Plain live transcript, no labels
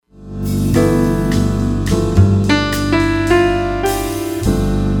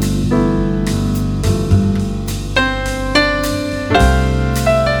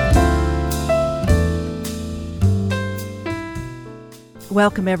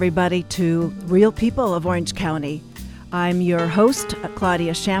welcome everybody to Real People of Orange County. I'm your host,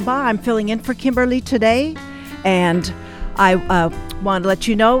 Claudia Shamba. I'm filling in for Kimberly today, and I want to let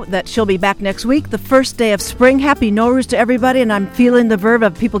you know that she'll be back next week, the first day of spring. Happy Nowruz to everybody, and I'm feeling the verve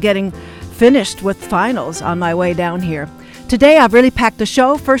of people getting finished with finals on my way down here. Today, I've really packed the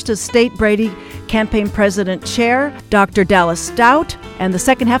show. First is State Brady Campaign President Chair, Dr. Dallas Stout, and the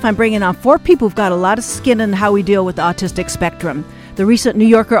second half, I'm bringing on four people who've got a lot of skin in how we deal with the autistic spectrum. The recent New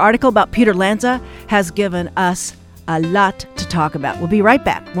Yorker article about Peter Lanza has given us a lot to talk about. We'll be right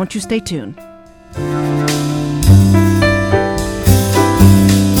back. Won't you stay tuned?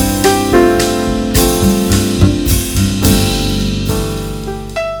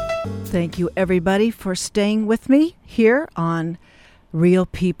 Thank you, everybody, for staying with me here on Real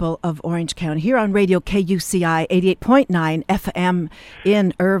People of Orange County, here on Radio KUCI 88.9 FM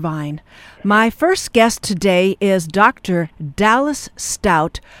in Irvine. My first guest today is Dr. Dallas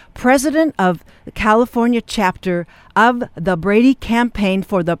Stout, president of the California chapter of the Brady Campaign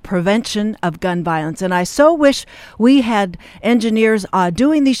for the Prevention of Gun Violence. And I so wish we had engineers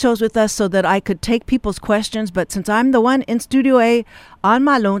doing these shows with us so that I could take people's questions. But since I'm the one in Studio A on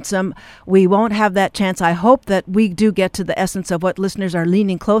my lonesome, we won't have that chance. I hope that we do get to the essence of what listeners are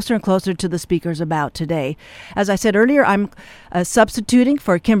leaning closer and closer to the speakers about today. As I said earlier, I'm substituting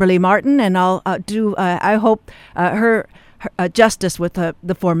for Kimberly Martin, and I'll do, I hope, her justice with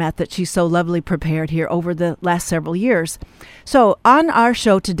the format that she's so lovely prepared here over the last several years. So on our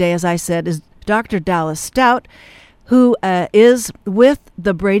show today, as I said, is Dr. Dallas Stout, who is with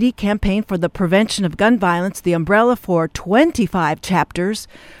the Brady Campaign for the Prevention of Gun Violence, the umbrella for 25 chapters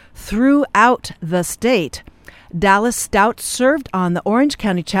throughout the state. Dallas Stout served on the Orange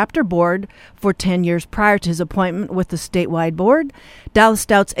County Chapter Board for 10 years prior to his appointment with the statewide board. Dallas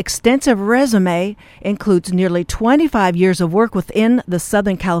Stout's extensive resume includes nearly 25 years of work within the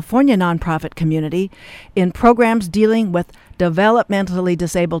Southern California nonprofit community in programs dealing with developmentally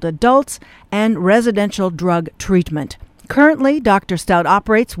disabled adults and residential drug treatment. Currently, Dr. Stout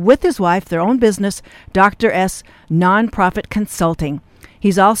operates with his wife their own business, Dr. S Nonprofit Consulting.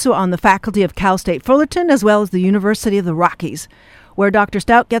 He's also on the faculty of Cal State Fullerton as well as the University of the Rockies, where Dr.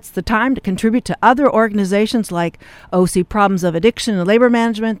 Stout gets the time to contribute to other organizations like OC Problems of Addiction and Labor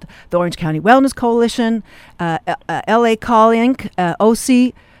Management, the Orange County Wellness Coalition, LA Call Inc.,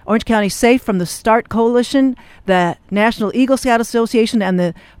 OC, Orange County Safe from the Start Coalition, the National Eagle Scout Association, and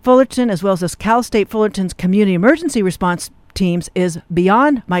the Fullerton, as well as Cal State Fullerton's Community Emergency Response Teams, is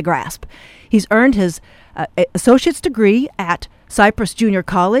beyond my grasp. He's earned his associate's degree at Cypress Junior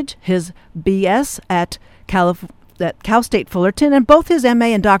College, his BS at Cal State Fullerton, and both his MA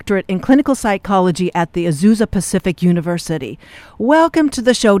and doctorate in clinical psychology at the Azusa Pacific University. Welcome to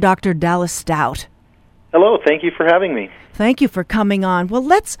the show, Dr. Dallas Stout. Hello, thank you for having me. Thank you for coming on. Well,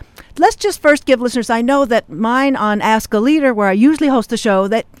 let's just first give listeners, I know that mine on Ask a Leader, where I usually host the show,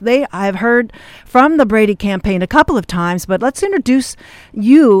 that I've heard from the Brady Campaign a couple of times, but let's introduce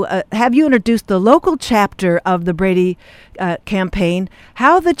you, have you introduce the local chapter of the Brady Campaign,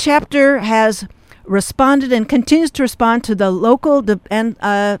 how the chapter has responded and continues to respond to the local and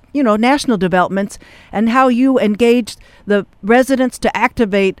national developments, and how you engaged the residents to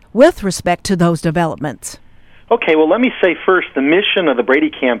activate with respect to those developments. Okay, well, let me say first, the mission of the Brady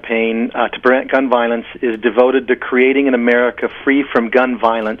Campaign to prevent gun violence is devoted to creating an America free from gun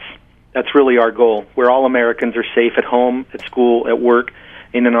violence. That's really our goal, where all Americans are safe at home, at school, at work,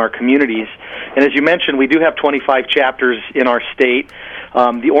 and in our communities. And as you mentioned, we do have 25 chapters in our state.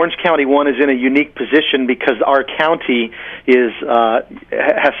 The Orange County one is in a unique position because our county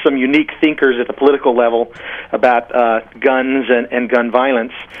has some unique thinkers at the political level about guns and gun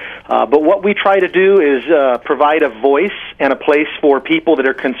violence. But what we try to do is provide a voice and a place for people that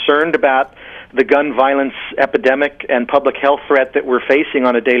are concerned about the gun violence epidemic and public health threat that we're facing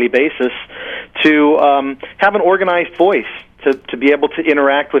on a daily basis to have an organized voice, to be able to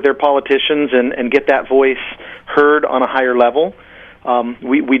interact with their politicians and get that voice heard on a higher level.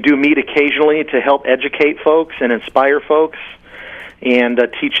 We do meet occasionally to help educate folks and inspire folks and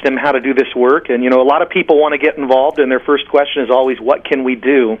teach them how to do this work. And, a lot of people want to get involved, and their first question is always, what can we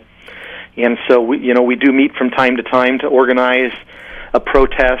do? And so, we do meet from time to time to organize a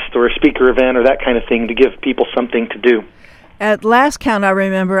protest or a speaker event or that kind of thing to give people something to do. At last count, I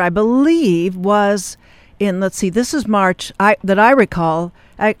remember, I believe, was in, this is March, that I recall.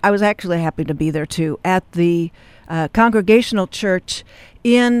 I was actually happy to be there, too, at the Congregational Church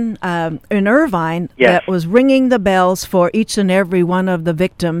in Irvine. Yes. That was ringing the bells for each and every one of the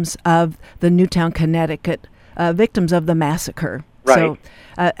victims of the Newtown, Connecticut, victims of the massacre. Right. So,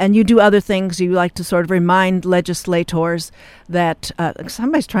 and you do other things. You like to sort of remind legislators that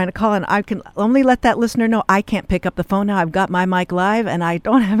somebody's trying to call, and I can only let that listener know I can't pick up the phone now. I've got my mic live, and I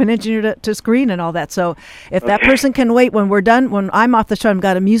don't have an engineer to screen and all that. So if that person can wait when we're done, when I'm off the show, I've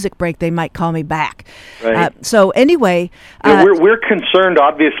got a music break, they might call me back. Right. So anyway. We're concerned,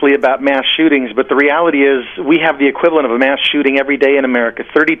 obviously, about mass shootings, but the reality is we have the equivalent of a mass shooting every day in America.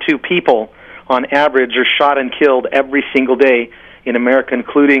 32 people, on average, are shot and killed every single day in America,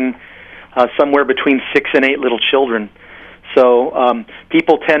 including somewhere between 6 and 8 little children. So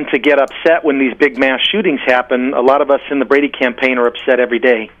people tend to get upset when these big mass shootings happen. A lot of us in the Brady campaign are upset every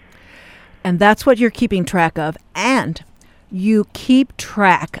day. And that's what you're keeping track of. And you keep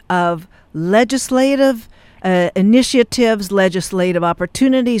track of legislative initiatives, legislative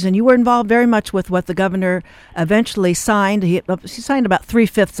opportunities, and you were involved very much with what the governor eventually signed. He signed about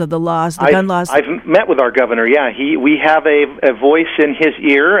 3/5 of the laws, gun laws. I've met with our governor, yeah. We have a voice in his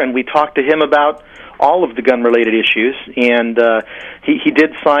ear, and we talked to him about all of the gun-related issues, and he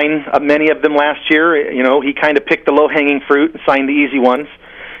did sign many of them last year. You know, he kind of picked the low-hanging fruit and signed the easy ones.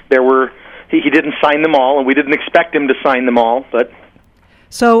 He didn't sign them all, and we didn't expect him to sign them all, but...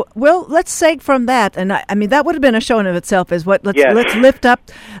 So, well, let's seg from that, and I mean that would have been a show in of itself. Is what let's lift up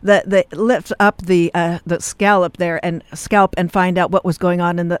the scalp and find out what was going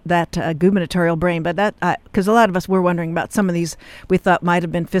on in that gubernatorial brain. But that because a lot of us were wondering about some of these we thought might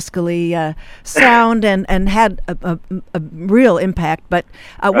have been fiscally sound and had a real impact. But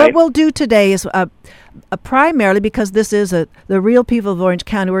what we'll do today is. Primarily because this is the real people of Orange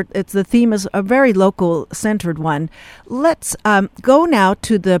County, where the theme is a very local centered one. Let's go now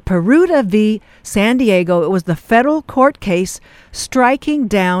to the Peruta v. San Diego. It was the federal court case striking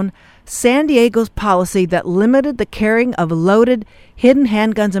down San Diego's policy that limited the carrying of loaded hidden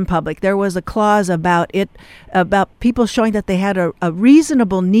handguns in public. There was a clause about people showing that they had a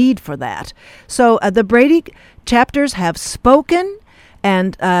reasonable need for that. So the Brady chapters have spoken.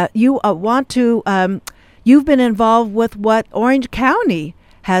 And you want to, you've been involved with what Orange County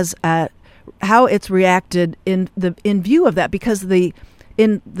has, how it's reacted in view of that, because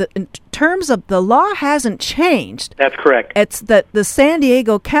in terms of the law hasn't changed. That's correct. It's that the San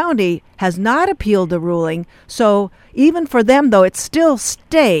Diego County has not appealed the ruling. So even for them, though, it still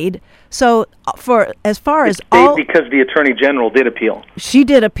stayed. So for as far as all, because the Attorney General did appeal. She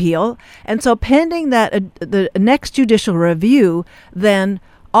did appeal, and so pending that the next judicial review, then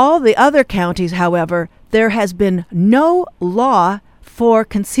all the other counties, however, there has been no law for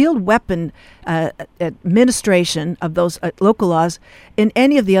concealed weapon administration of those local laws in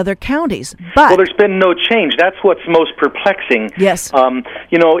any of the other counties. But there's been no change. That's what's most perplexing. Yes.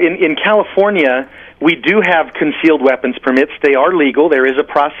 In California, we do have concealed weapons permits. They are legal. There is a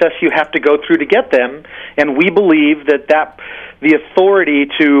process you have to go through to get them, and we believe that the authority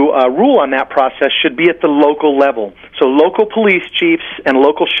to rule on that process should be at the local level. So local police chiefs and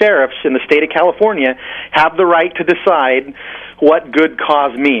local sheriffs in the state of California have the right to decide what good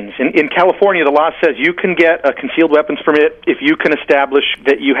cause means. In California, the law says you can get a concealed weapons permit if you can establish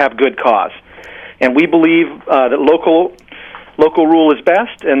that you have good cause. And we believe that local rule is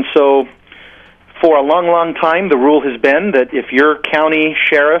best, and so for a long, long time, the rule has been that if your county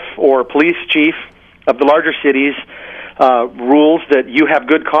sheriff or police chief of the larger cities rules that you have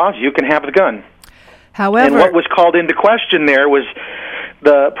good cause, you can have the gun. However, and what was called into question there was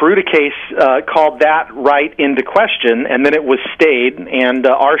the Peruta case called that right into question, and then it was stayed. And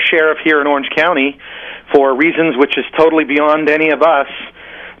our sheriff here in Orange County, for reasons which is totally beyond any of us,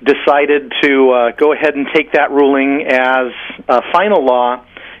 decided to go ahead and take that ruling as final law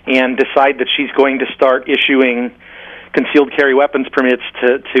and decide that she's going to start issuing concealed carry weapons permits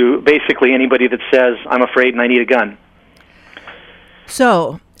to basically anybody that says, I'm afraid and I need a gun.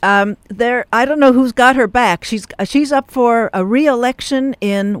 So, I don't know who's got her back. She's up for a re-election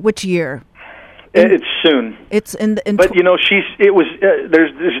in which year? It's soon. It's in but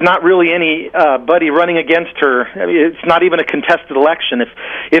there's not really anybody running against her. I mean, it's not even a contested election.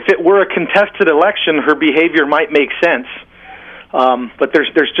 If it were a contested election, her behavior might make sense. But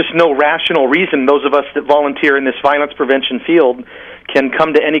there's just no rational reason those of us that volunteer in this violence prevention field can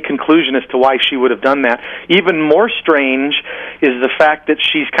come to any conclusion as to why she would have done that. Even more strange is the fact that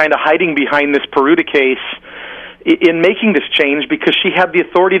she's kind of hiding behind this Peruta case in making this change, because she had the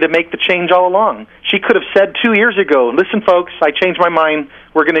authority to make the change all along. She could have said 2 years ago, listen folks, I changed my mind,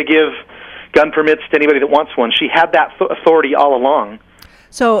 we're going to give gun permits to anybody that wants one. She had that authority all along.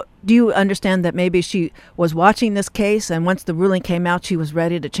 So do you understand that maybe she was watching this case, and once the ruling came out, she was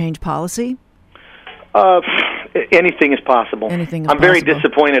ready to change policy? Anything is possible. I'm very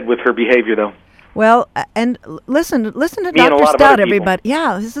disappointed with her behavior, though. Well, and listen to Me and a Dr. lot of Stout, other people. everybody.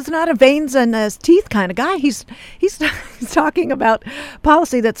 Yeah, this is not a veins and teeth kind of guy. He's talking about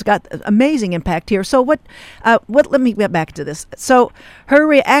policy that's got amazing impact here. So what? Let me get back to this. So her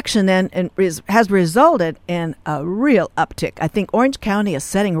reaction then has resulted in a real uptick. I think Orange County is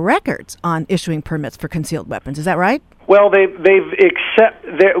setting records on issuing permits for concealed weapons. Is that right? Well,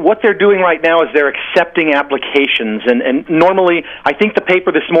 what they're doing right now is they're accepting applications, and normally, I think the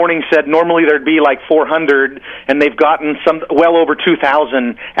paper this morning said normally there'd be like 400, and they've gotten well over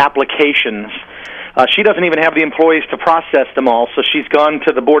 2,000 applications. She doesn't even have the employees to process them all, so she's gone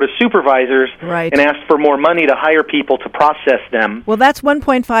to the Board of Supervisors Right. and asked for more money to hire people to process them. Well, that's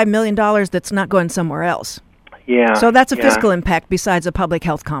 $1.5 million that's not going somewhere else. Yeah. So that's a fiscal impact besides a public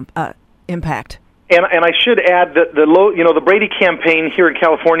health impact. And I should add that the Brady campaign here in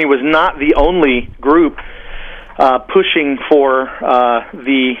California was not the only group pushing for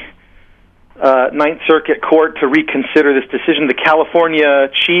the Ninth Circuit Court to reconsider this decision. The California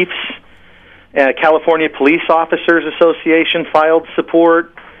Chiefs, California Police Officers Association filed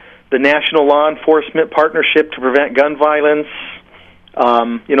support. The National Law Enforcement Partnership to Prevent Gun Violence.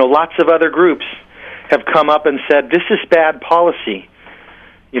 Lots of other groups have come up and said this is bad policy.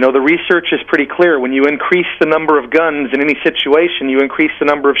 The research is pretty clear. When you increase the number of guns in any situation, you increase the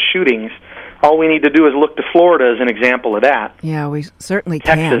number of shootings. All we need to do is look to Florida as an example of that. Yeah, we certainly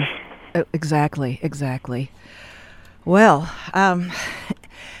Texas. can. Exactly. Well, and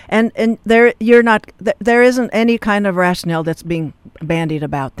there isn't any kind of rationale that's being bandied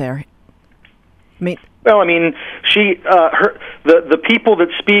about there. The people that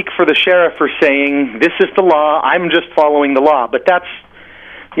speak for the sheriff are saying this is the law. I'm just following the law, but that's.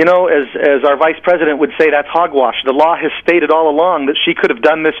 As our vice president would say, that's hogwash. The law has stated all along that she could have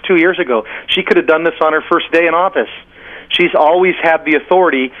done this 2 years ago. She could have done this on her first day in office. She's always had the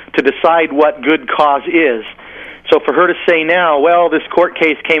authority to decide what good cause is. So for her to say now, well, this court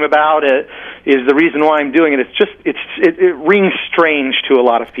case came about is the reason why I'm doing it, it rings strange to a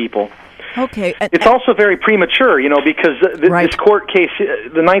lot of people. Okay. It's also very premature, because this court case,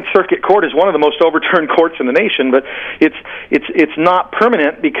 the Ninth Circuit Court is one of the most overturned courts in the nation, but it's not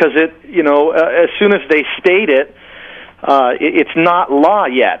permanent because as soon as they state it, it's not law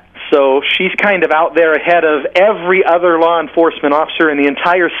yet. So she's kind of out there ahead of every other law enforcement officer in the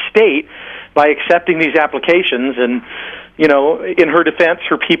entire state by accepting these applications. And in her defense,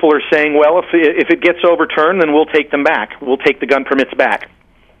 her people are saying, well, if it gets overturned, then we'll take them back. We'll take the gun permits back.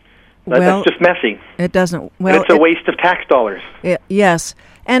 That's just messy. It doesn't. Well, and it's a waste of tax dollars. Yes.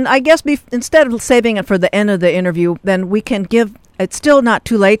 And I guess instead of saving it for the end of the interview, then we can give. It's still not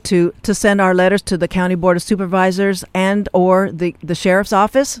too late to send our letters to the County Board of Supervisors and or the Sheriff's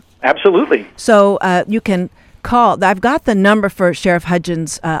Office. Absolutely. So you can call. I've got the number for Sheriff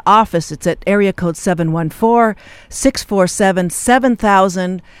Hudgens' office. It's at area code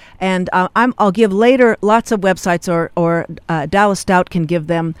 714-647-7000. And I'll give later lots of websites, or Dallas Stout can give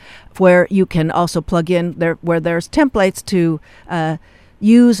them, where you can also plug in where there's templates to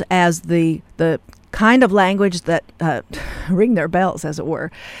use as the kind of language that ring their bells, as it were.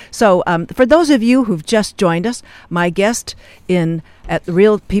 So for those of you who've just joined us, my guest at the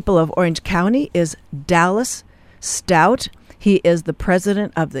Real People of Orange County is Dallas Stout. He is the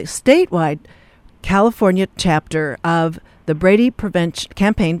president of the statewide California chapter of the Brady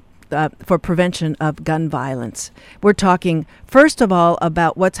Campaign for Prevention of Gun Violence. We're talking, first of all,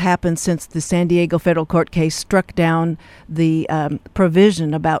 about what's happened since the San Diego federal court case struck down the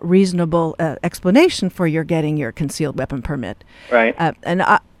provision about reasonable explanation for getting your concealed weapon permit. Right. And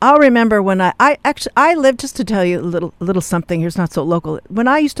I'll remember when I lived, just to tell you a little something, here's not so local. When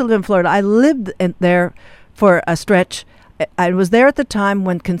I used to live in Florida, I lived there for a stretch. I was there at the time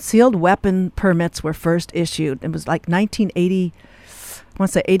when concealed weapon permits were first issued. It was like 1980. I want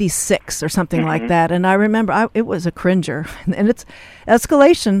to say 86 or something like that. And I remember it was a cringer. And its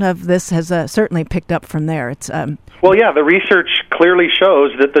escalation of this has certainly picked up from there. Well, yeah, the research clearly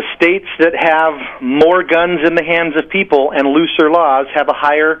shows that the states that have more guns in the hands of people and looser laws have a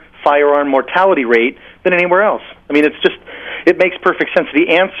higher firearm mortality rate than anywhere else. I mean, it makes perfect sense. The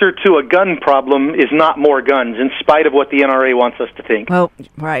answer to a gun problem is not more guns, in spite of what the NRA wants us to think. Well,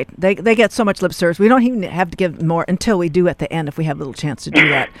 right. They get so much lip service. We don't even have to give more until we do at the end, if we have a little chance to do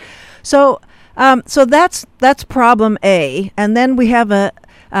that. So that's problem A. And then we have I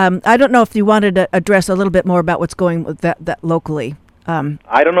don't know if you wanted to address a little bit more about what's going with that locally.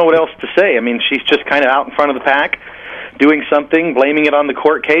 I don't know what else to say. I mean, she's just kind of out in front of the pack, doing something, blaming it on the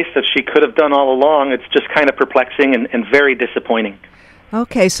court case that she could have done all along. It's just kind of perplexing and very disappointing.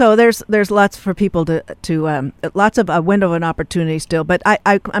 Okay, so there's lots for people to lots of window and opportunity still, but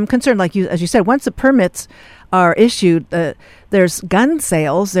I'm concerned, like you, as you said, once the permits are issued, there's gun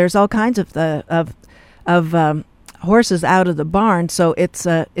sales, there's all kinds of horses out of the barn, so it's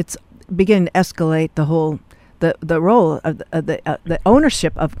beginning to escalate the whole the role of the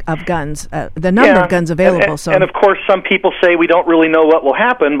ownership of guns, the number of guns available. And of course, some people say we don't really know what will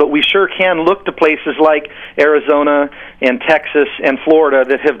happen, but we sure can look to places like Arizona and Texas and Florida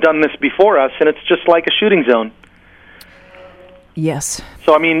that have done this before us, and it's just like a shooting zone. Yes.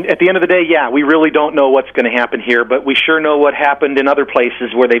 So, I mean, at the end of the day, we really don't know what's going to happen here, but we sure know what happened in other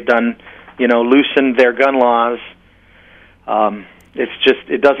places where they've done, loosened their gun laws.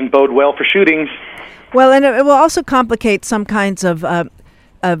 It doesn't bode well for shootings. Well, and it will also complicate some kinds of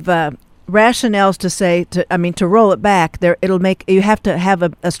rationales to roll it back. You have to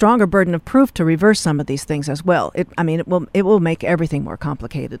have a stronger burden of proof to reverse some of these things as well. It will make everything more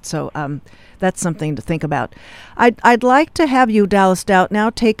complicated. So that's something to think about. I'd like to have you, Dallas Stout, now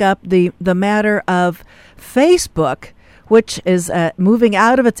take up the matter of Facebook, which is moving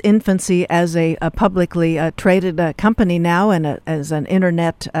out of its infancy as a publicly traded company now and as an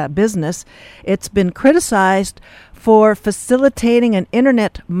internet business. It's been criticized for facilitating an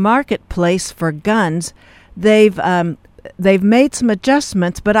internet marketplace for guns. They've made some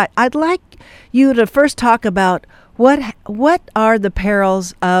adjustments, but I'd like you to first talk about what are the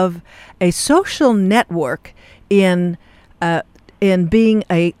perils of a social network in being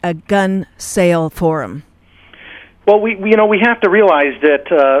a gun sale forum. Well, we have to realize that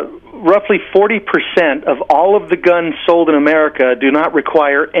roughly 40% of all of the guns sold in America do not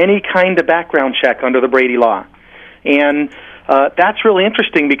require any kind of background check under the Brady Law. And that's really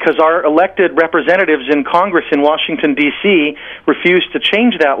interesting because our elected representatives in Congress in Washington, D.C. refused to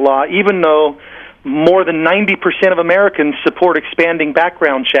change that law, even though more than 90% of Americans support expanding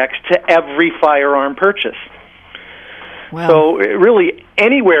background checks to every firearm purchase. Wow. So really,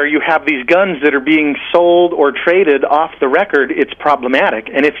 anywhere you have these guns that are being sold or traded off the record, it's problematic.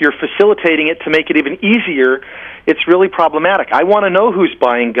 And if you're facilitating it to make it even easier, it's really problematic. I want to know who's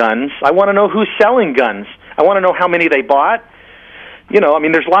buying guns. I want to know who's selling guns. I want to know how many they bought.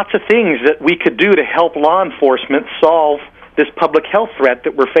 There's lots of things that we could do to help law enforcement solve this public health threat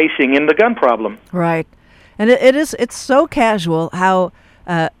that we're facing in the gun problem. Right. And it's so casual how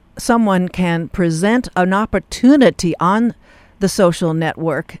someone can present an opportunity on the social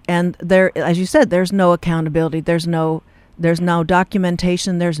network, and there, as you said, there's no accountability, there's no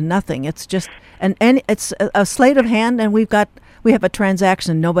documentation, there's nothing. It's just and it's a sleight of hand, and we have a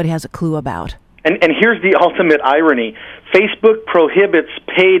transaction nobody has a clue about. And here's the ultimate irony: Facebook prohibits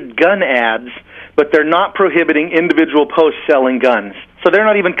paid gun ads, but they're not prohibiting individual posts selling guns. So they're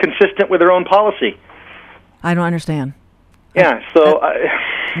not even consistent with their own policy. I don't understand. Yeah, so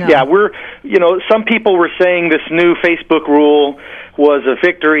No. Some people were saying this new Facebook rule was a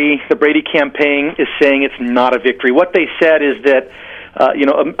victory. The Brady campaign is saying it's not a victory. What they said is that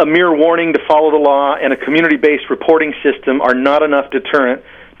a mere warning to follow the law and a community-based reporting system are not enough deterrent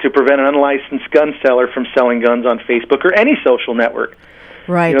to prevent an unlicensed gun seller from selling guns on Facebook or any social network.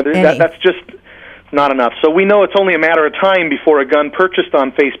 Right. That's just not enough. So we know it's only a matter of time before a gun purchased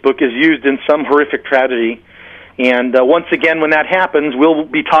on Facebook is used in some horrific tragedy. And once again, when that happens, we'll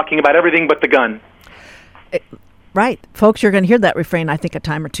be talking about everything but the gun. Right. Folks, you're going to hear that refrain, I think, a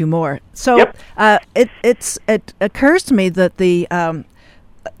time or two more. So yep. It occurs to me that the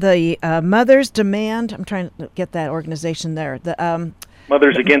Mothers Demand, I'm trying to get that organization there, the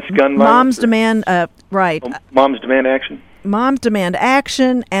Mothers Against Gun Violence. Moms Demand, right. Moms Demand Action. Moms Demand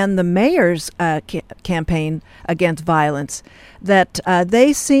Action and the mayor's campaign against violence, that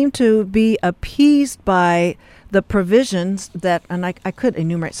they seem to be appeased by the provisions that, and I could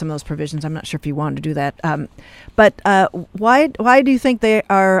enumerate some of those provisions. I'm not sure if you wanted to do that. But why do you think they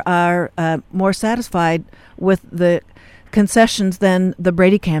are more satisfied with the concessions than the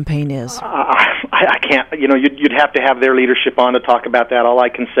Brady campaign is? I can't. You'd have to have their leadership on to talk about that. All I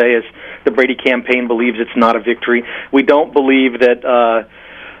can say is the Brady campaign believes it's not a victory. We don't believe that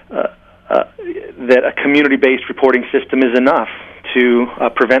that a community-based reporting system is enough to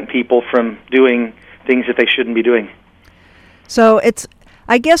prevent people from doing things that they shouldn't be doing. So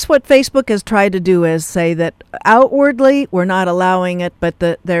I guess what Facebook has tried to do is say that outwardly we're not allowing it, but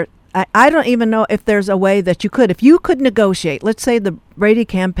I don't even know if there's a way that if you could negotiate, let's say the Brady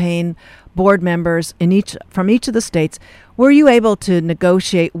campaign board members from each of the states, were you able to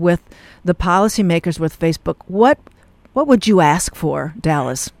negotiate with the policymakers with Facebook? What would you ask for,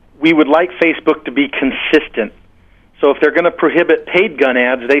 Dallas? We would like Facebook to be consistent. So if they're going to prohibit paid gun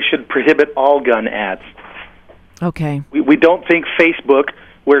ads, they should prohibit all gun ads. Okay. We don't think Facebook,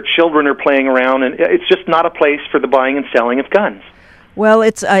 where children are playing around, and it's just not a place for the buying and selling of guns. Well,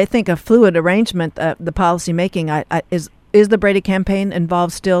 it's, I think, a fluid arrangement, the policy making. Is the Brady campaign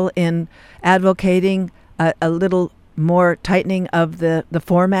involved still in advocating a little more tightening of the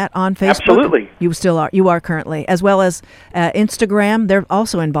format on Facebook? Absolutely. You still are. You are currently, as well as Instagram. They're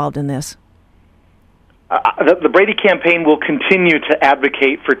also involved in this. The Brady campaign will continue to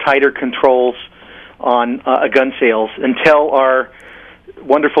advocate for tighter controls on gun sales until our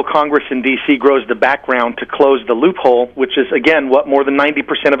wonderful Congress in D.C. grows the background to close the loophole, which is, again, what more than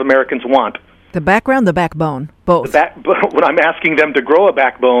 90% of Americans want. The background, the backbone, both. When I'm asking them to grow a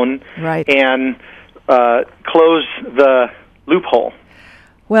backbone, right, and close the loophole.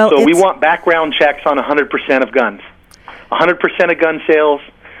 Well, so we want background checks on 100% of guns. 100% of gun sales,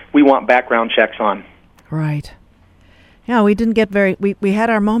 we want background checks on. Right. Yeah, we didn't get very. We had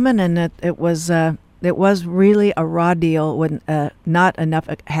our moment, and it was really a raw deal when not enough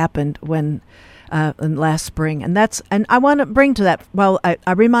happened when. In last spring, and I want to bring to that. Well, I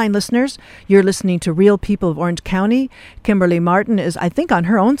remind listeners, you're listening to Real People of Orange County. Kimberly Martin is, I think, on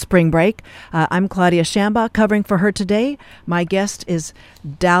her own spring break. I'm Claudia Shamba, covering for her today. My guest is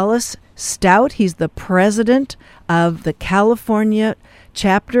Dallas Stout. He's the president of the California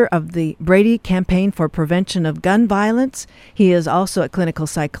chapter of the Brady Campaign for Prevention of Gun Violence. He is also a clinical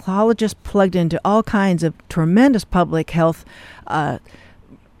psychologist plugged into all kinds of tremendous public health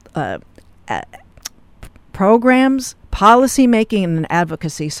programs, policy making, and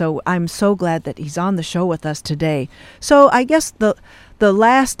advocacy. So I'm so glad that he's on the show with us today. So I guess the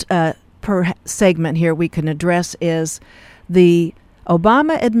last segment here we can address is the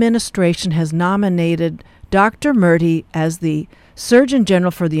Obama administration has nominated Dr. Murty as the Surgeon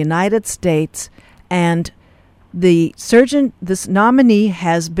General for the United States, and this nominee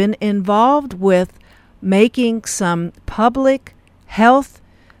has been involved with making some public health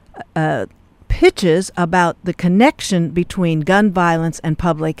pitches about the connection between gun violence and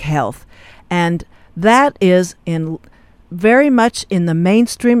public health. And that is very much in the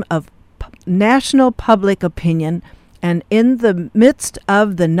mainstream of national public opinion. And in the midst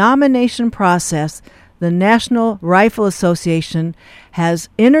of the nomination process, the National Rifle Association has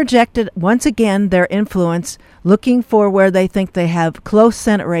interjected once again their influence, looking for where they think they have close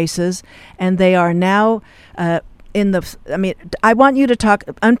Senate races, and they are now I want you to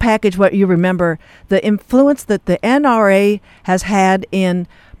unpackage what you remember, the influence that the NRA has had in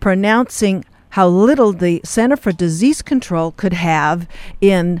pronouncing how little the Center for Disease Control could have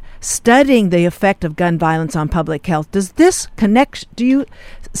in studying the effect of gun violence on public health. Does this connect? Do you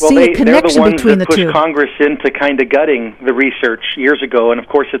see a connection between the two? They're the ones that pushed Congress into kind of gutting the research years ago, and of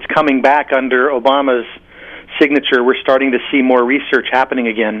course it's coming back under Obama's signature. We're starting to see more research happening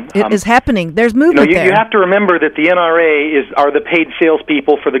again. It is happening. There's movement there. You have to remember that the NRA are the paid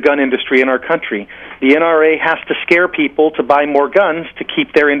salespeople for the gun industry in our country. The NRA has to scare people to buy more guns to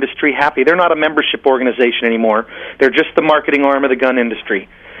keep their industry happy. They're not a membership organization anymore. They're just the marketing arm of the gun industry.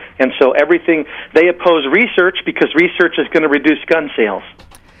 And so they oppose research because research is going to reduce gun sales.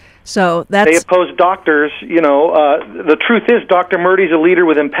 So they oppose doctors. The truth is Dr. Murty's a leader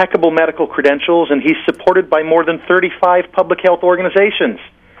with impeccable medical credentials, and he's supported by more than 35 public health organizations.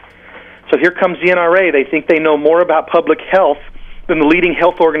 So here comes the NRA. They think they know more about public health than the leading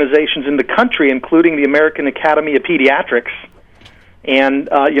health organizations in the country, including the American Academy of Pediatrics. And,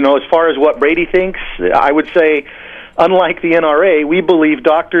 as far as what Brady thinks, I would say, unlike the NRA, we believe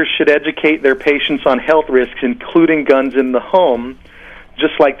doctors should educate their patients on health risks, including guns in the home,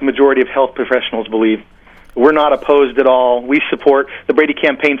 just like the majority of health professionals believe. We're not opposed at all. The Brady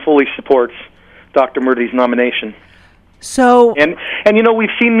campaign fully supports Dr. Murty's nomination. So, and we've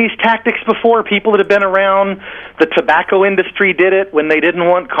seen these tactics before. People that have been around, the tobacco industry did it when they didn't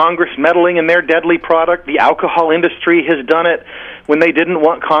want Congress meddling in their deadly product. The alcohol industry has done it when they didn't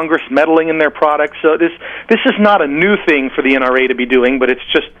want Congress meddling in their products. So this is not a new thing for the NRA to be doing, but it's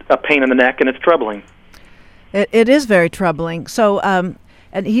just a pain in the neck, and it's troubling. It is very troubling. So,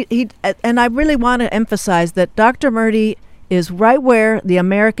 and I really want to emphasize that Dr. Murty is right where the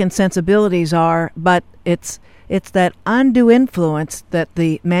American sensibilities are, but it's that undue influence that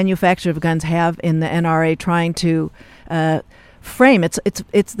the manufacturer of guns have in the NRA trying to frame.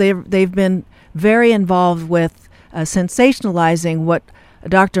 They've been very involved with sensationalizing what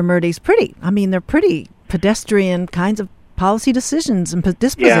Dr. Murty's they're pretty pedestrian kinds of policy decisions and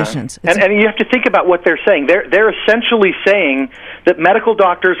dispositions. Yeah. And you have to think about what they're saying. They're essentially saying that medical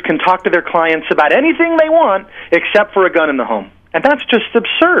doctors can talk to their clients about anything they want except for a gun in the home. And that's just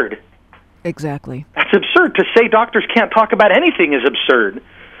absurd. Exactly. That's absurd. To say doctors can't talk about anything is absurd.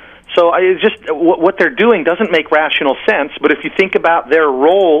 So it's just what they're doing doesn't make rational sense. But if you think about their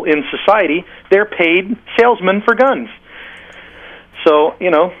role in society, they're paid salesmen for guns. So,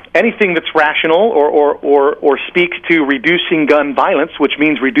 anything that's rational or speaks to reducing gun violence, which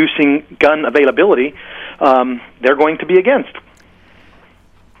means reducing gun availability, they're going to be against.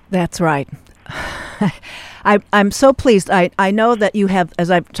 That's right. I'm so pleased. I know that you have,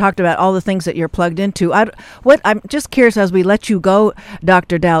 as I've talked about, all the things that you're plugged into. I'm just curious as we let you go,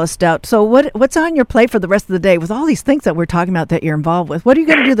 Dr. Dallas Stout. So what's on your plate for the rest of the day with all these things that we're talking about that you're involved with? What are you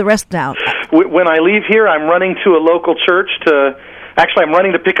going to do the rest now? When I leave here, I'm running to a local church I'm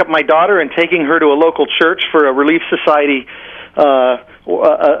running to pick up my daughter and taking her to a local church for a Relief Society,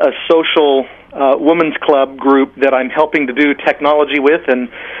 a social women's club group that I'm helping to do technology with, and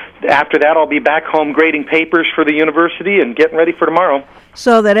after that I'll be back home grading papers for the university and getting ready for tomorrow.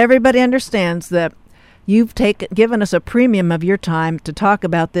 So that everybody understands that you've given us a premium of your time to talk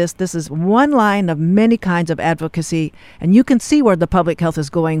about this. This is one line of many kinds of advocacy, and you can see where the public health is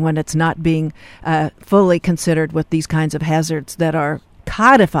going when it's not being fully considered with these kinds of hazards that are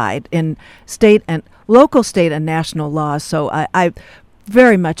codified in local, state, and national laws. So I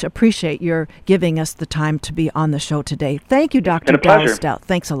very much appreciate your giving us the time to be on the show today. Thank you, Dr. Dallas Stout.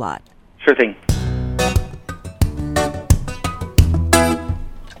 Thanks a lot. Sure thing.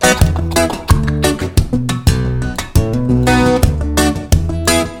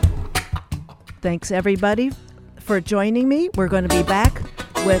 Thanks, everybody, for joining me. We're going to be back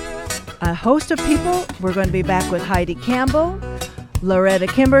with a host of people. We're going to be back with Heidi Campbell, Loretta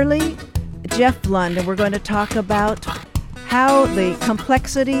Kimberly, Jeff Lund, and we're going to talk about how the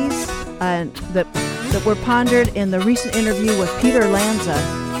complexities that were pondered in the recent interview with Peter Lanza,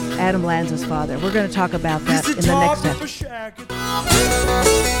 Adam Lanza's father. We're going to talk about that in the next episode.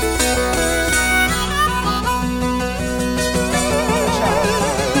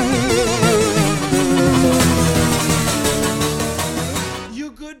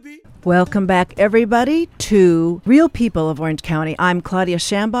 Welcome back, everybody, to Real People of Orange County. I'm Claudia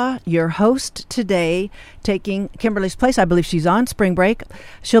Shambaugh, your host today, taking Kimberly's place. I believe she's on spring break.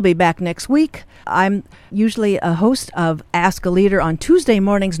 She'll be back next week. I'm usually a host of Ask a Leader on Tuesday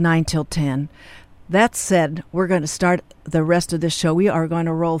mornings, 9 till 10. That said, we're going to start the rest of this show. We are going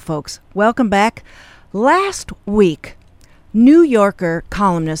to roll, folks. Welcome back. Last week, New Yorker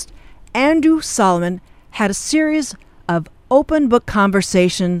columnist Andrew Solomon had a series of open book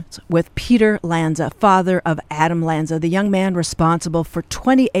conversations with Peter Lanza, father of Adam Lanza, the young man responsible for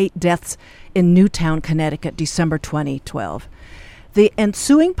 28 deaths in Newtown, Connecticut, December 2012. The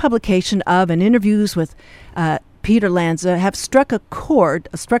ensuing publication of and interviews with Peter Lanza have struck a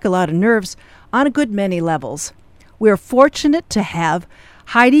lot of nerves on a good many levels. We are fortunate to have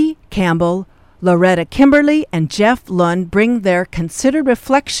Heidi Campbell, Loretta Kimberly, and Jeff Lund bring their considered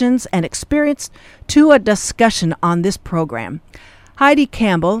reflections and experience to a discussion on this program. Heidi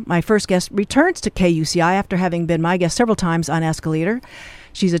Campbell, my first guest, returns to KUCI after having been my guest several times on Ask a Leader.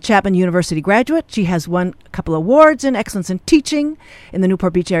 She's a Chapman University graduate. She has won a couple awards in excellence in teaching in the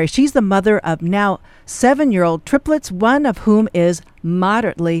Newport Beach area. She's the mother of now 7-year-old triplets, one of whom is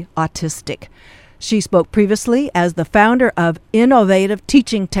moderately autistic. She spoke previously as the founder of Innovative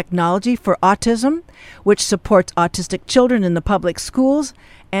Teaching Technology for Autism, which supports autistic children in the public schools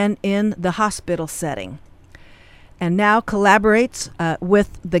and in the hospital setting, and now collaborates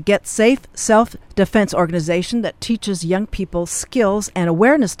with the Get Safe self-defense organization that teaches young people skills and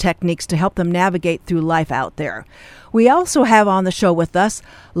awareness techniques to help them navigate through life out there. We also have on the show with us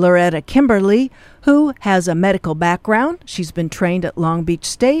Loretta Kimberly, who has a medical background. She's been trained at Long Beach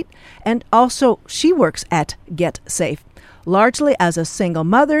State, and also she works at Get Safe. Largely as a single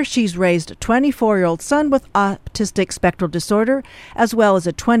mother, she's raised a 24-year-old son with autistic spectral disorder, as well as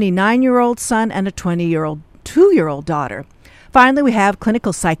a 29-year-old son and a 2-year-old daughter. Finally, we have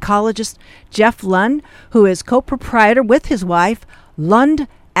clinical psychologist Jeff Lund, who is co-proprietor with his wife, Lund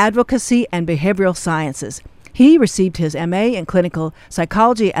Advocacy and Behavioral Sciences. He received his MA in clinical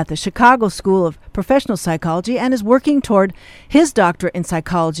psychology at the Chicago School of Professional Psychology and is working toward his doctorate in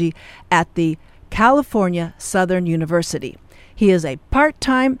psychology at the California Southern University. He is a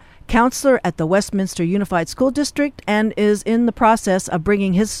part-time counselor at the Westminster Unified School District and is in the process of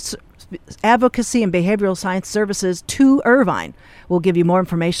bringing his advocacy and behavioral science services to Irvine. We'll give you more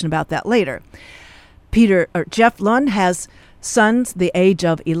information about that later. Jeff Lund has sons the age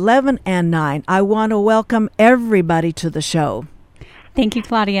of 11 and 9. I want to welcome everybody to the show. Thank you,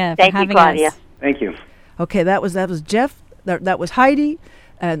 Claudia, for having us. Thank you. Okay, that was Jeff. That was Heidi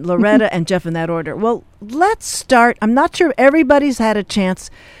and Loretta and Jeff in that order. Well, let's start. I'm not sure everybody's had a chance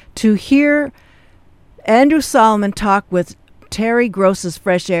to hear Andrew Solomon talk with Terry Gross's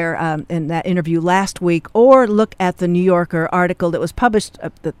Fresh Air in that interview last week, or look at the New Yorker article that was published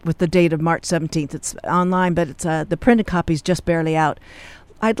with the date of March 17th. It's online, but it's the printed copy's just barely out.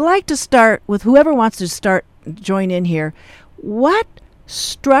 I'd like to start with whoever wants to join in here. What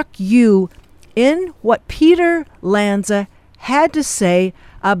struck you in what Peter Lanza had to say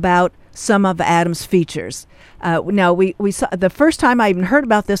about some of Adam's features? Now, we saw the first time I even heard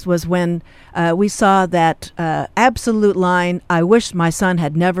about this was when we saw that absolute line, "I wish my son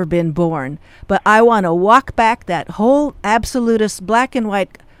had never been born." But I want to walk back that whole absolutist, black and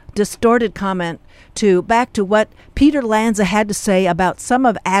white, distorted comment back to what Peter Lanza had to say about some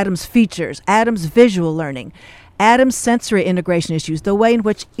of Adam's features, Adam's visual learning, Adam's sensory integration issues, the way in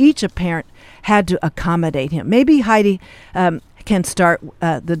which each parent had to accommodate him. Maybe Heidi can start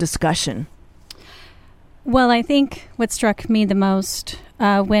the discussion. Well, I think what struck me the most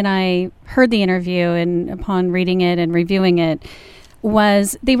when I heard the interview and upon reading it and reviewing it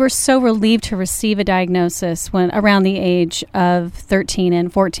was they were so relieved to receive a diagnosis when around the age of 13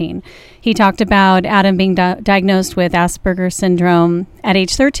 and 14. He talked about Adam being diagnosed with Asperger's syndrome at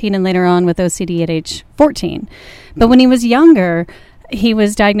age 13 and later on with OCD at age 14. But when he was younger, he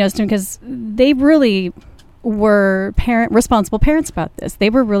was diagnosed because they really were responsible parents about this. They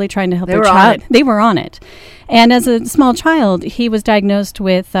were really trying to help their child. They were on it. And as a small child, he was diagnosed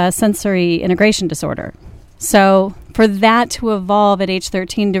with sensory integration disorder. So for that to evolve at age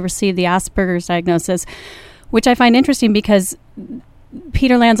 13 to receive the Asperger's diagnosis, which I find interesting because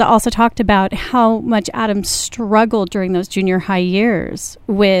Peter Lanza also talked about how much Adam struggled during those junior high years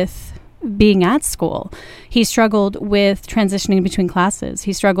with being at school. He struggled with transitioning between classes.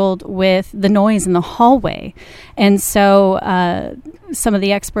 He struggled with the noise in the hallway. And so some of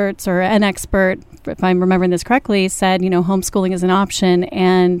the experts, or an expert, if I'm remembering this correctly, said, homeschooling is an option.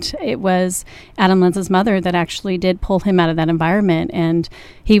 And it was Adam Lanza's mother that actually did pull him out of that environment. And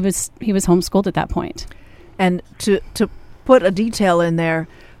he was homeschooled at that point. And to put a detail in there,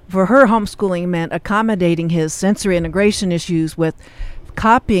 for her, homeschooling meant accommodating his sensory integration issues with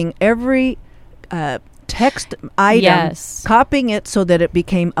copying every text item, copying it so that it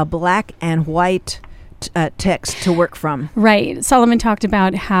became a black and white text to work from. Right. Solomon talked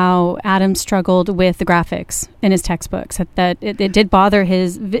about how Adam struggled with the graphics in his textbooks, that it did bother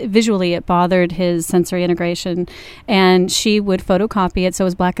his, visually it bothered his sensory integration, and she would photocopy it so it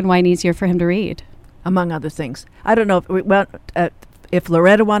was black and white and easier for him to read. Among other things. I don't know if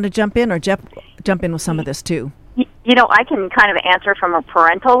Loretta wanted to jump in or Jeff jump in with some of this too. I can kind of answer from a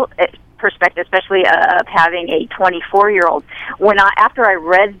parental perspective, especially of having a 24-year-old. After I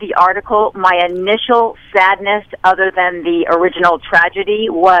read the article, my initial sadness, other than the original tragedy,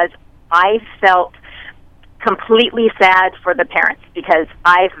 was I felt completely sad for the parents because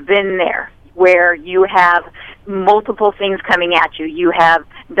I've been there where you have multiple things coming at you. You have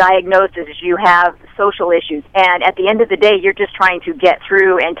diagnoses, you have social issues, and at the end of the day, you're just trying to get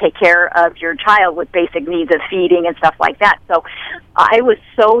through and take care of your child with basic needs of feeding and stuff like that. So I was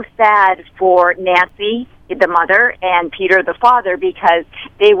so sad for Nancy, the mother, and Peter, the father, because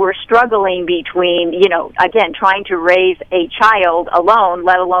they were struggling between, again, trying to raise a child alone,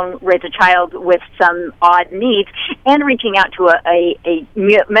 let alone raise a child with some odd needs, and reaching out to a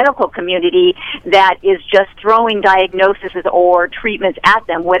medical community that is just throwing diagnoses or treatments at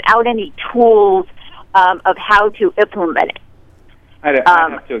them without any tools of how to implement it. I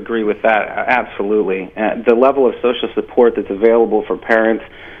have to agree with that, absolutely. The level of social support that's available for parents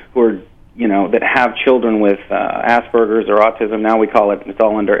who are that have children with Asperger's or autism, now we call it, it's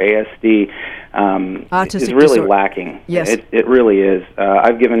all under ASD, is really lacking. Yes. It really is.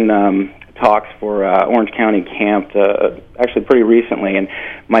 I've given talks for Orange County Camp actually pretty recently, and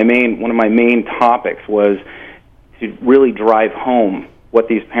one of my main topics was to really drive home what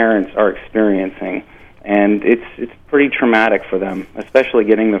these parents are experiencing. And it's pretty traumatic for them, especially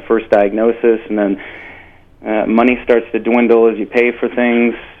getting the first diagnosis, and then money starts to dwindle as you pay for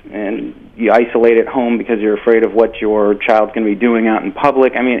things, and you isolate at home because you're afraid of what your child's going to be doing out in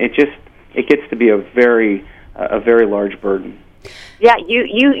public. I mean, it gets to be a very large burden. Yeah,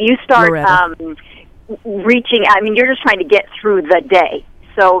 you start reaching. I mean, you're just trying to get through the day.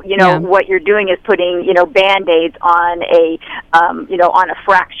 So what you're doing is putting Band-Aids on on a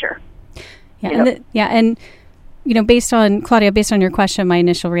fracture. Yeah, and based on Claudia, based on your question, my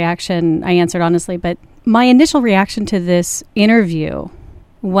initial reaction, I answered honestly, but my initial reaction to this interview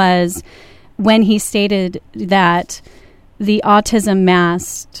was when he stated that the autism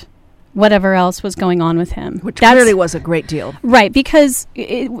masked whatever else was going on with him. Which clearly was a great deal. Right, because,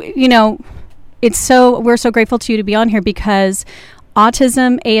 we're so grateful to you to be on here because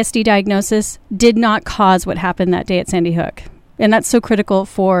autism, ASD diagnosis did not cause what happened that day at Sandy Hook. And that's so critical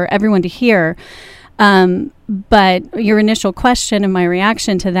for everyone to hear. But your initial question and my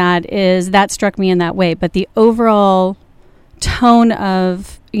reaction to that is that struck me in that way. But the overall tone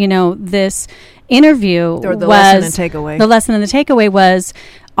of, this interview or the was lesson and takeaway. The lesson and the takeaway was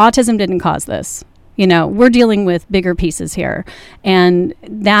autism didn't cause this. We're dealing with bigger pieces here. And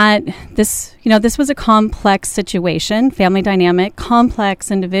this was a complex situation, family dynamic,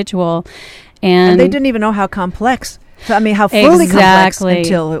 complex individual. And they didn't even know how complex. How fully complex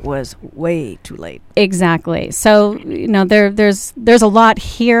until it was way too late. Exactly. So, there's a lot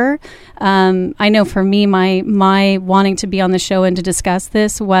here. I know for me, my wanting to be on the show and to discuss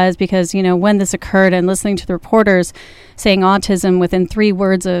this was because, when this occurred and listening to the reporters saying autism within 3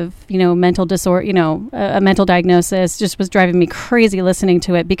 words of, mental disorder, a mental diagnosis just was driving me crazy listening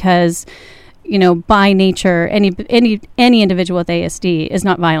to it because, by nature, any individual with ASD is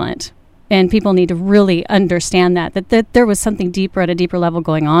not violent. And people need to really understand that there was something deeper at a deeper level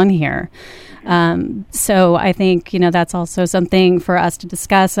going on here. So I think, that's also something for us to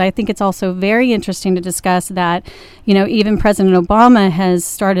discuss. I think it's also very interesting to discuss that, even President Obama has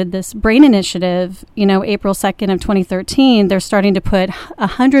started this BRAIN initiative, April 2nd of 2013. They're starting to put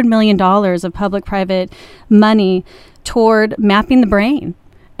 $100 million of public-private money toward mapping the brain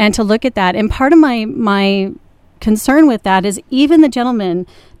and to look at that. And part of my concern with that is even the gentleman,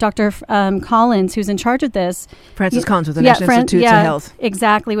 Dr. Collins, who's in charge of this. Francis Collins with the National Institutes of Health.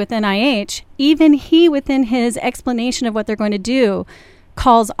 Exactly, with NIH. Even he, within his explanation of what they're going to do,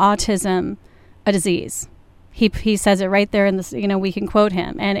 calls autism a disease. He says it right there in this, we can quote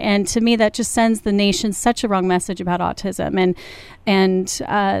him. And to me, that just sends the nation such a wrong message about autism.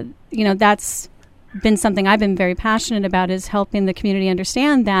 And that's been something I've been very passionate about, is helping the community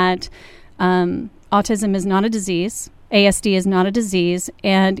understand that autism is not a disease. ASD is not a disease.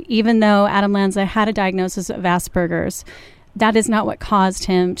 And even though Adam Lanza had a diagnosis of Asperger's, that is not what caused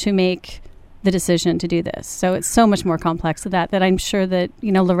him to make the decision to do this. So it's so much more complex than that I'm sure that,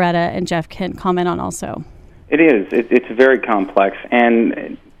 Loretta and Jeff can comment on also. It is. It's very complex.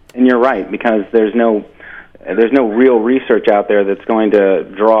 And you're right, because there's no real research out there that's going to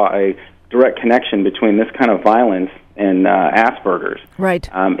draw a direct connection between this kind of violence and Asperger's. Right.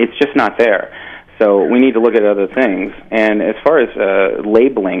 It's just not there. So we need to look at other things. And as far as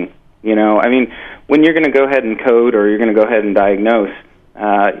labeling, when you're going to go ahead and code or you're going to go ahead and diagnose,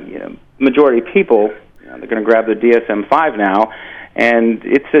 majority of people, they're going to grab their DSM-5 now, and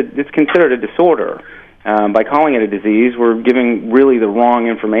it's considered a disorder. By calling it a disease, we're giving really the wrong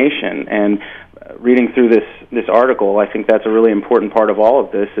information. And reading through this article, I think that's a really important part of all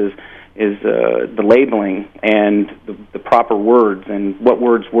of this is the labeling and the proper words and what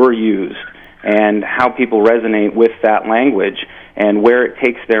words were used, and how people resonate with that language and where it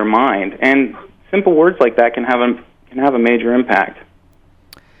takes their mind. And simple words like that can have a major impact.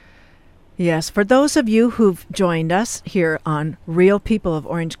 Yes, for those of you who've joined us here on Real People of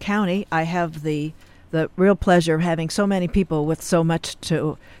Orange County, I have the real pleasure of having so many people with so much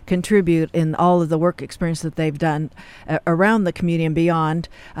to contribute in all of the work experience that they've done around the community and beyond.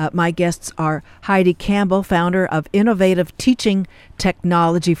 My guests are Heidi Campbell, founder of Innovative Teaching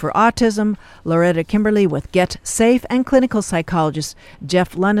Technology for Autism, Loretta Kimberly with Get Safe, and clinical psychologist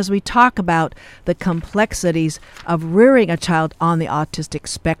Jeff Lund, as we talk about the complexities of rearing a child on the autistic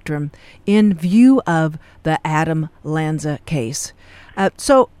spectrum in view of the Adam Lanza case.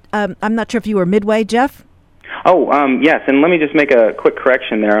 I'm not sure if you were midway, Jeff? Yes, and let me just make a quick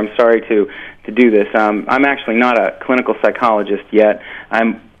correction there. I'm sorry to do this. I'm actually not a clinical psychologist yet.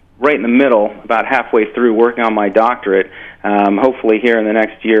 I'm right in the middle, about halfway through, working on my doctorate. Hopefully here in the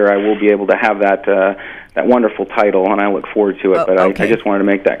next year I will be able to have that wonderful title, and I look forward to it. But okay. I just wanted to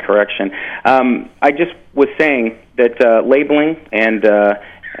make that correction. I just was saying that labeling and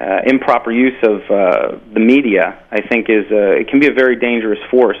improper use of the media, I think, it can be a very dangerous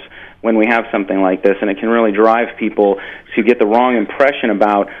force when we have something like this, and it can really drive people to get the wrong impression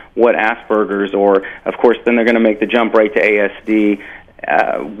about what Asperger's, or, of course, then they're going to make the jump right to ASD,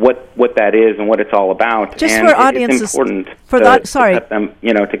 what that is and what it's all about. Just and for audiences, it's important to cut them,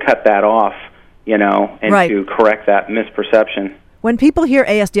 to cut that off, and right. to correct that misperception. When people hear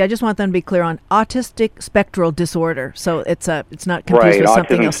ASD, I just want them to be clear on autistic spectral disorder. So it's not confused with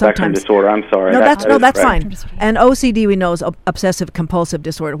something else. Autism spectrum disorder. I'm sorry. That's fine. And OCD we know is obsessive compulsive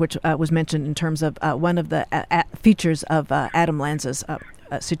disorder, which was mentioned in terms of one of the features of Adam Lanza's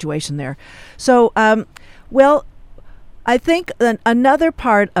situation there. So, I think another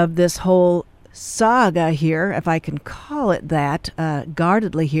part of this whole saga here, if I can call it that,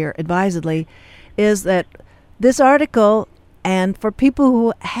 guardedly here, advisedly, is that this article. And for people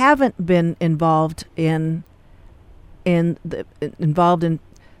who haven't been involved in involved in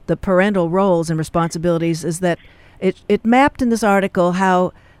the parental roles and responsibilities is that it mapped in this article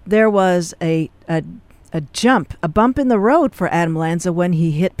how there was a bump in the road for Adam Lanza when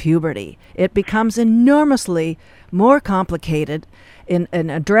he hit puberty. It becomes enormously more complicated in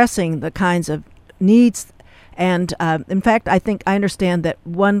addressing the kinds of needs. And in fact, I understand that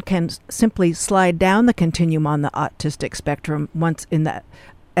one can simply slide down the continuum on the autistic spectrum once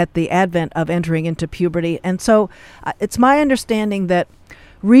at the advent of entering into puberty. And so it's my understanding that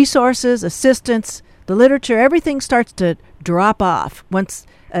resources, assistance, the literature, everything starts to drop off once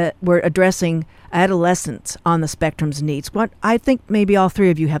we're addressing adolescents on the spectrum's needs. I think maybe all three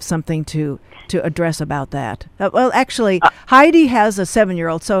of you have something to address about that. Well, actually, Heidi has a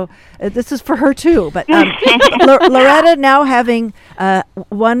 7-year-old, so this is for her too. But Loretta, now having a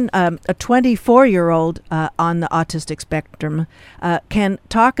 24-year-old on the autistic spectrum, can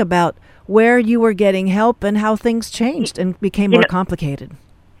talk about where you were getting help and how things changed and became more complicated.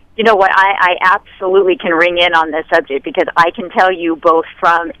 You know what? I absolutely can ring in on this subject because I can tell you both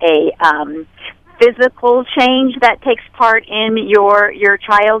from a physical change that takes part in your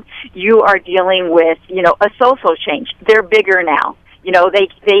child, you are dealing with, a social change. They're bigger now.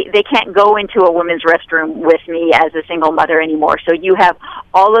 They can't go into a women's restroom with me as a single mother anymore. So you have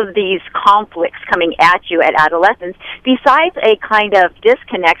all of these conflicts coming at you at adolescence, besides a kind of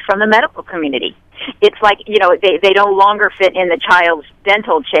disconnect from the medical community. It's like, they no longer fit in the child's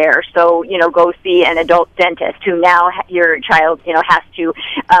dental chair, so, go see an adult dentist who now your child, has to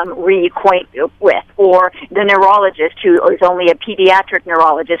reacquaint with, or the neurologist who is only a pediatric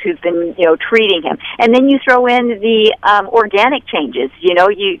neurologist who's been, treating him. And then you throw in the organic changes. You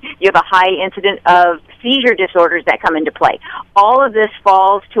have a high incidence of seizure disorders that come into play. All of this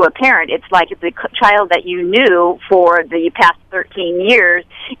falls to a parent. It's like the child that you knew for the past 13 years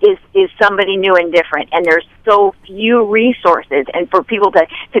is somebody new and different, and there's so few resources. And for people to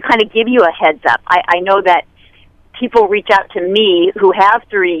kind of give you a heads up, I know that people reach out to me who have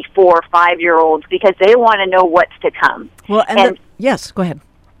 3, 4, 5-year-olds because they want to know what's to come. Well, yes, go ahead.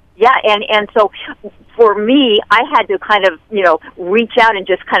 Yeah, and so for me, I had to kind of, reach out and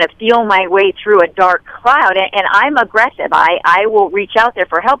just kind of feel my way through a dark cloud. And I'm aggressive. I will reach out there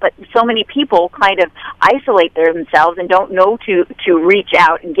for help, but so many people kind of isolate themselves and don't know to reach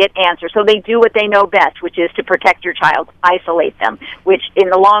out and get answers. So they do what they know best, which is to protect your child, isolate them, which in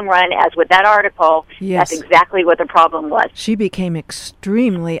the long run, as with that article, yes, that's exactly what the problem was. She became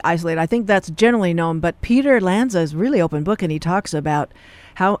extremely isolated. I think that's generally known, but Peter Lanza is really open book, and he talks about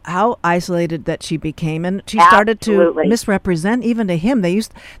how isolated that she became, and she started to misrepresent even to him.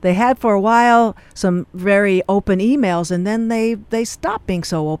 They had for a while some very open emails, and then they stopped being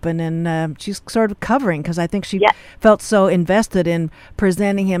so open, and she's sort of covering because I think she felt so invested in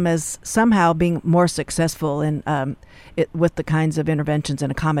presenting him as somehow being more successful in with the kinds of interventions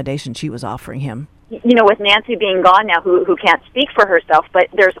and accommodations she was offering him. With Nancy being gone now, who can't speak for herself, but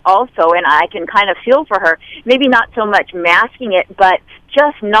there's also, and I can kind of feel for her, maybe not so much masking it, but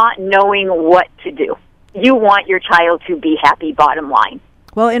just not knowing what to do. You want your child to be happy, bottom line.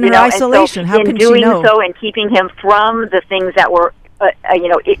 Well, in her isolation, how can she know? In doing so and keeping him from the things that were,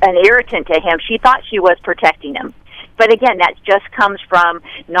 an irritant to him, she thought she was protecting him. But again, that just comes from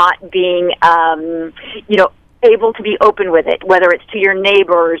not being, able to be open with it, whether it's to your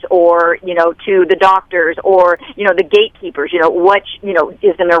neighbors or, to the doctors or, the gatekeepers.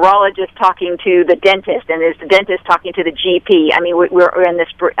 Is the neurologist talking to the dentist, and is the dentist talking to the GP? I mean, we're in this,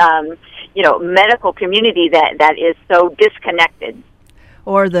 medical community that is so disconnected.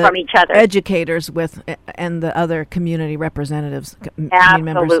 Or the from each other. Educators and the other community representatives,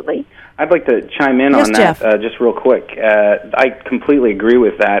 Absolutely. members. I'd like to chime in on that just real quick. I completely agree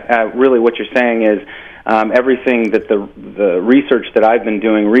with that. Really what you're saying is everything that the research that I've been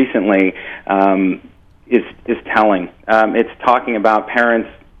doing recently is telling. It's talking about parents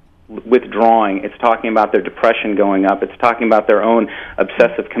withdrawing. It's talking about their depression going up. It's talking about their own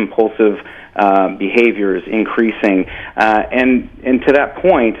obsessive-compulsive behaviors increasing. And to that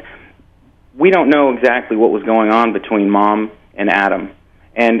point, we don't know exactly what was going on between Mom and Adam.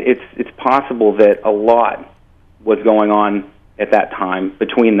 And it's possible that a lot was going on at that time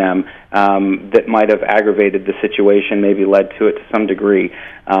between them that might have aggravated the situation, maybe led to it to some degree.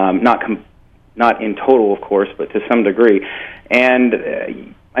 Not in total, of course, but to some degree.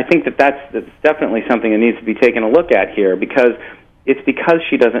 And I think that's definitely something that needs to be taken a look at here, because it's because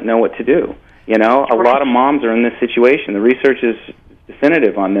she doesn't know what to do. A lot of moms are in this situation. The research is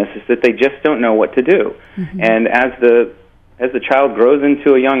definitive on this, is that they just don't know what to do. Mm-hmm. And as the child grows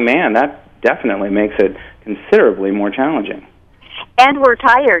into a young man, that definitely makes it considerably more challenging. And we're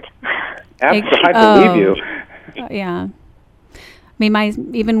tired. I believe you. Yeah. I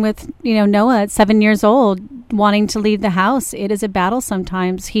mean, even with, Noah at 7 years old, wanting to leave the house, it is a battle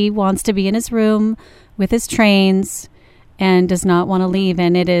sometimes. He wants to be in his room with his trains and does not want to leave.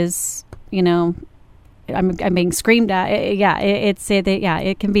 And it is, I'm being screamed at.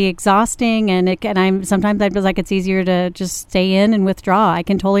 It can be exhausting, and sometimes I feel like it's easier to just stay in and withdraw. I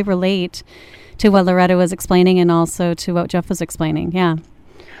can totally relate to what Loretta was explaining and also to what Jeff was explaining. Yeah.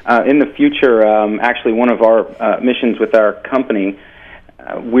 In the future, actually, one of our missions with our company,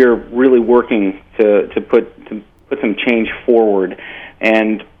 we're really working to put some change forward,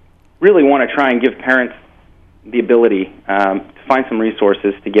 and really want to try and give parents the ability to find some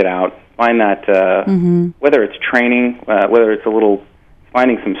resources to get out, find that whether it's training, whether it's a little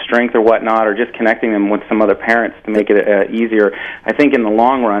finding some strength or whatnot, or just connecting them with some other parents to make it easier. I think in the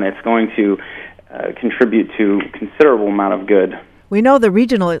long run, it's going to contribute to a considerable amount of good. We know the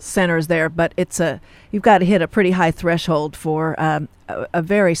regional center is there, but you've got to hit a pretty high threshold for a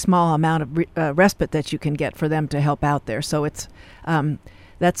very small amount of respite that you can get for them to help out there. So it's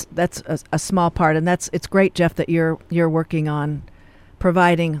that's a small part, and it's great, Jeff, that you're working on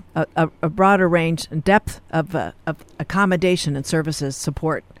providing a broader range and depth of accommodation and services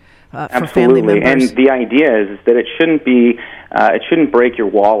support for family members. And the idea is that it shouldn't break your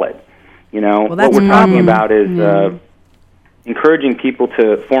wallet. What we're talking about is encouraging people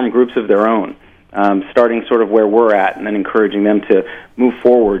to form groups of their own, starting sort of where we're at, and then encouraging them to move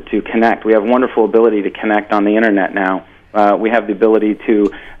forward, to connect. We have wonderful ability to connect on the internet now. We have the ability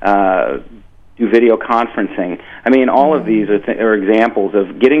to do video conferencing. I mean, all of these are examples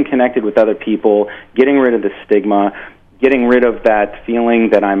of getting connected with other people, getting rid of the stigma, getting rid of that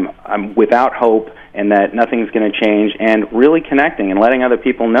feeling that I'm without hope and that nothing's going to change, and really connecting and letting other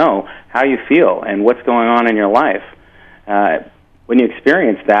people know how you feel and what's going on in your life. When you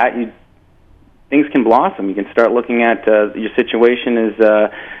experience that, things can blossom. You can start looking at your situation as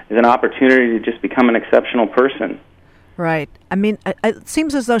an opportunity to just become an exceptional person. Right. I mean, it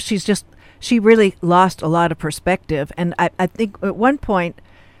seems as though she really lost a lot of perspective. And I think at one point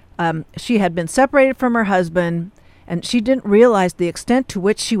she had been separated from her husband, and she didn't realize the extent to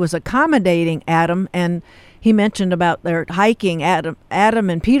which she was accommodating Adam. And he mentioned about their hiking, Adam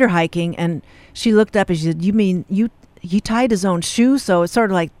and Peter hiking, and she looked up and she said, "You mean he tied his own shoes?" So it's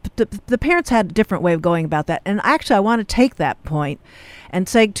sort of like the parents had a different way of going about that. And actually, I want to take that point and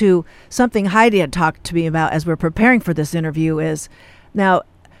say to something Heidi had talked to me about as we're preparing for this interview is, now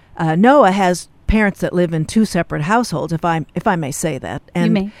Noah has parents that live in two separate households, if I may say that. And,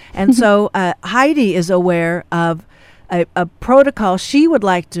 you may. And so Heidi is aware of a protocol she would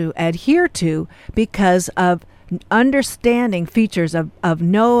like to adhere to because of understanding features of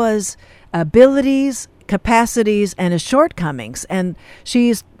Noah's abilities, capacities, and his shortcomings. And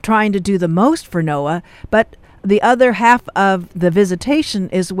she's trying to do the most for Noah, but the other half of the visitation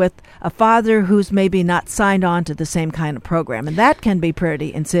is with a father who's maybe not signed on to the same kind of program, and that can be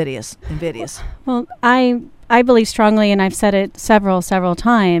pretty invidious. Well, I believe strongly, and I've said it several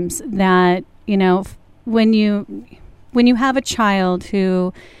times, that when you have a child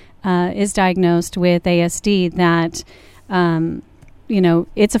who is diagnosed with ASD, that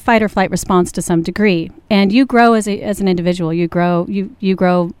it's a fight or flight response to some degree, and you grow as an individual. You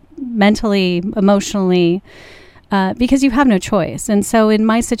grow mentally, emotionally, because you have no choice. And so in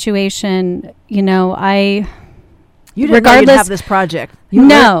my situation, You didn't know you'd have this project.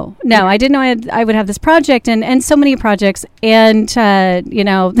 No, I didn't know I would have this project and so many projects. And,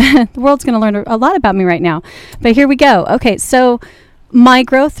 the world's going to learn a lot about me right now. But here we go. Okay, so my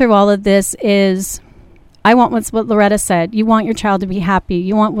growth through all of this is, I want what Loretta said. You want your child to be happy.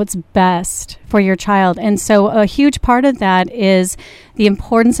 You want what's best for your child. And so a huge part of that is the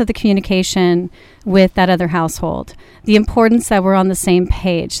importance of the communication with that other household, the importance that we're on the same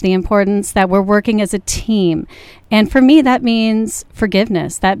page, the importance that we're working as a team. And for me, that means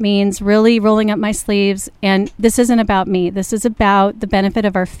forgiveness. That means really rolling up my sleeves. And this isn't about me. This is about the benefit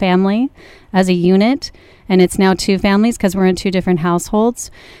of our family as a unit. And it's now two families because we're in two different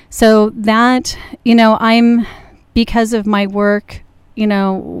households. So that, I'm, because of my work,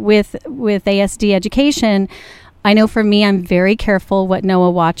 with ASD education, I know for me, I'm very careful what Noah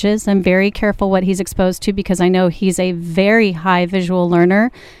watches. I'm very careful what he's exposed to because I know he's a very high visual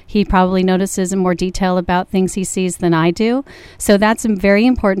learner. He probably notices in more detail about things he sees than I do. So that's very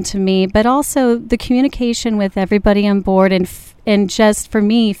important to me. But also the communication with everybody on board and just for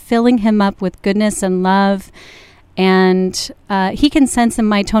me, filling him up with goodness and love. And he can sense in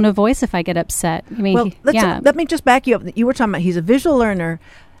my tone of voice if I get upset. I mean, let me just back you up. You were talking about he's a visual learner.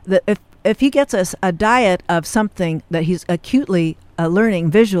 That if he gets a diet of something that he's acutely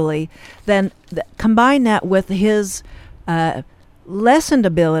learning visually, then combine that with his lessened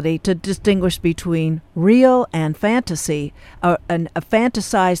ability to distinguish between real and fantasy, a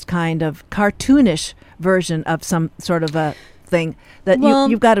fantasized kind of cartoonish version of some sort of a thing that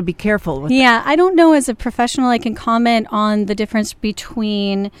you've got to be careful with. Yeah, I don't know as a professional I can comment on the difference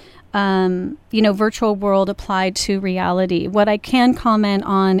between virtual world applied to reality. What I can comment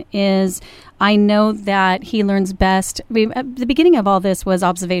on is I know that he learns best. The beginning of all this was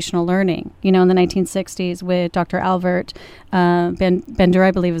observational learning, in the 1960s with Dr. Albert Bender,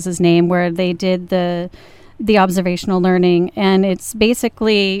 I believe is his name, where they did the observational learning. And it's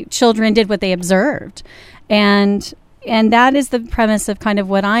basically children did what they observed. And that is the premise of kind of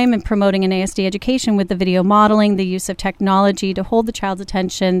what I'm promoting in ASD education with the video modeling, the use of technology to hold the child's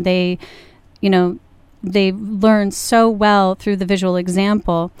attention. They learn so well through the visual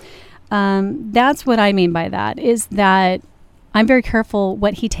example. That's what I mean by that, is that I'm very careful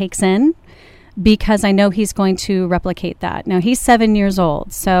what he takes in because I know he's going to replicate that. Now, he's 7 years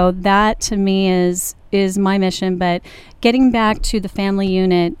old, so that to me is my mission. But getting back to the family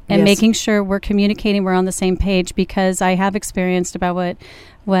unit and making sure we're communicating, we're on the same page, because I have experienced about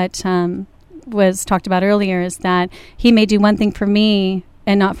what was talked about earlier, is that he may do one thing for me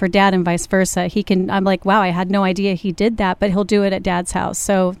and not for Dad, and vice versa. I'm like, wow, I had no idea he did that, but he'll do it at Dad's house.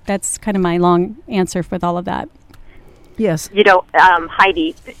 So that's kind of my long answer with all of that. Yes.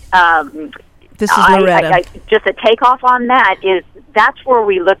 Heidi, this is Loretta. Just a takeoff on that is that's where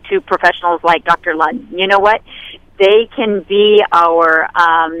we look to professionals like Dr. Lund. You know what? They can be our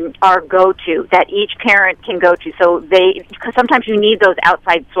go-to that each parent can go to. So because sometimes you need those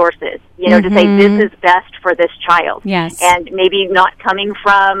outside sources, to say this is best for this child. Yes. And maybe not coming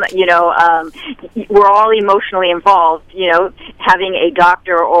from, we're all emotionally involved, having a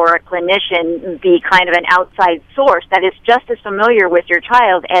doctor or a clinician be kind of an outside source that is just as familiar with your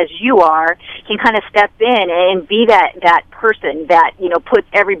child as you are, can kind of step in and be that person that, puts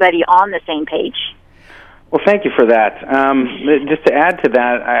everybody on the same page. Well, thank you for that. Just to add to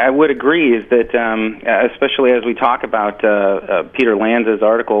that, I would agree is that, especially as we talk about Peter Lanza's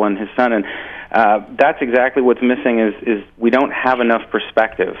article and his son, and that's exactly what's missing is we don't have enough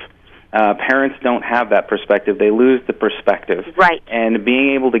perspective. Parents don't have that perspective. They lose the perspective. Right. And being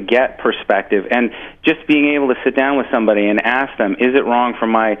able to get perspective and just being able to sit down with somebody and ask them, is it wrong for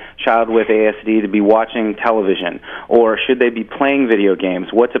my child with ASD to be watching television? Or should they be playing video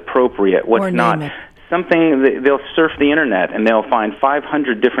games? What's appropriate? What's not? Something, they'll surf the internet and they'll find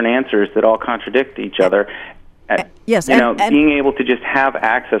 500 different answers that all contradict each other. Yes, and being able to just have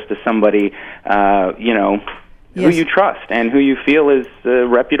access to somebody, who you trust and who you feel is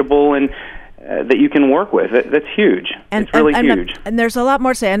reputable and that you can work with. That's huge. It's really huge. And there's a lot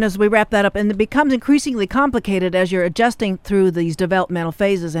more to say. And as we wrap that up, and it becomes increasingly complicated as you're adjusting through these developmental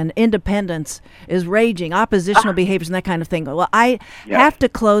phases, and independence is raging, oppositional behaviors and that kind of thing. Well, I have to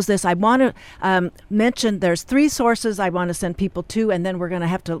close this. I want to mention there's 3 sources I want to send people to, and then we're going to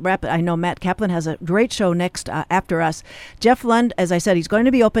have to wrap it. I know Matt Kaplan has a great show next after us. Jeff Lund, as I said, he's going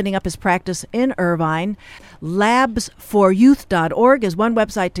to be opening up his practice in Irvine. Labsforyouth.org is one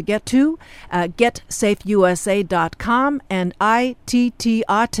website to get to. GetSafeUSA.com, and ITT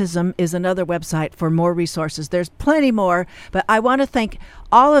Autism is another website for more resources. There's plenty more, but I want to thank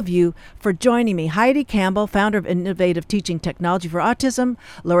all of you for joining me. Heidi Campbell, founder of Innovative Teaching Technology for Autism,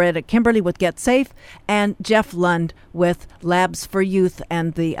 Loretta Kimberly with Get Safe, and Jeff Lund with Labs for Youth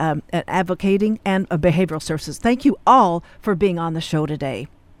and the advocating and behavioral services. Thank you all for being on the show today.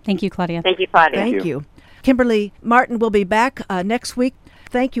 Thank you, Claudia. Thank you, Claudia. Thank you. Kimberly Martin will be back next week.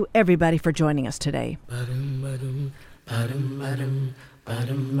 Thank you, everybody, for joining us today. Way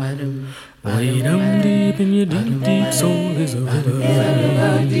down deep in your deep, deep soul is a river.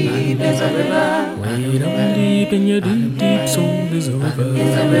 Deep is a river. Way down deep in your deep, deep soul is a river.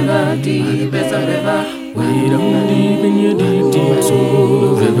 Is a river. Deep is a river. Way down deep in your deep, deep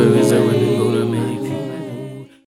soul, a river.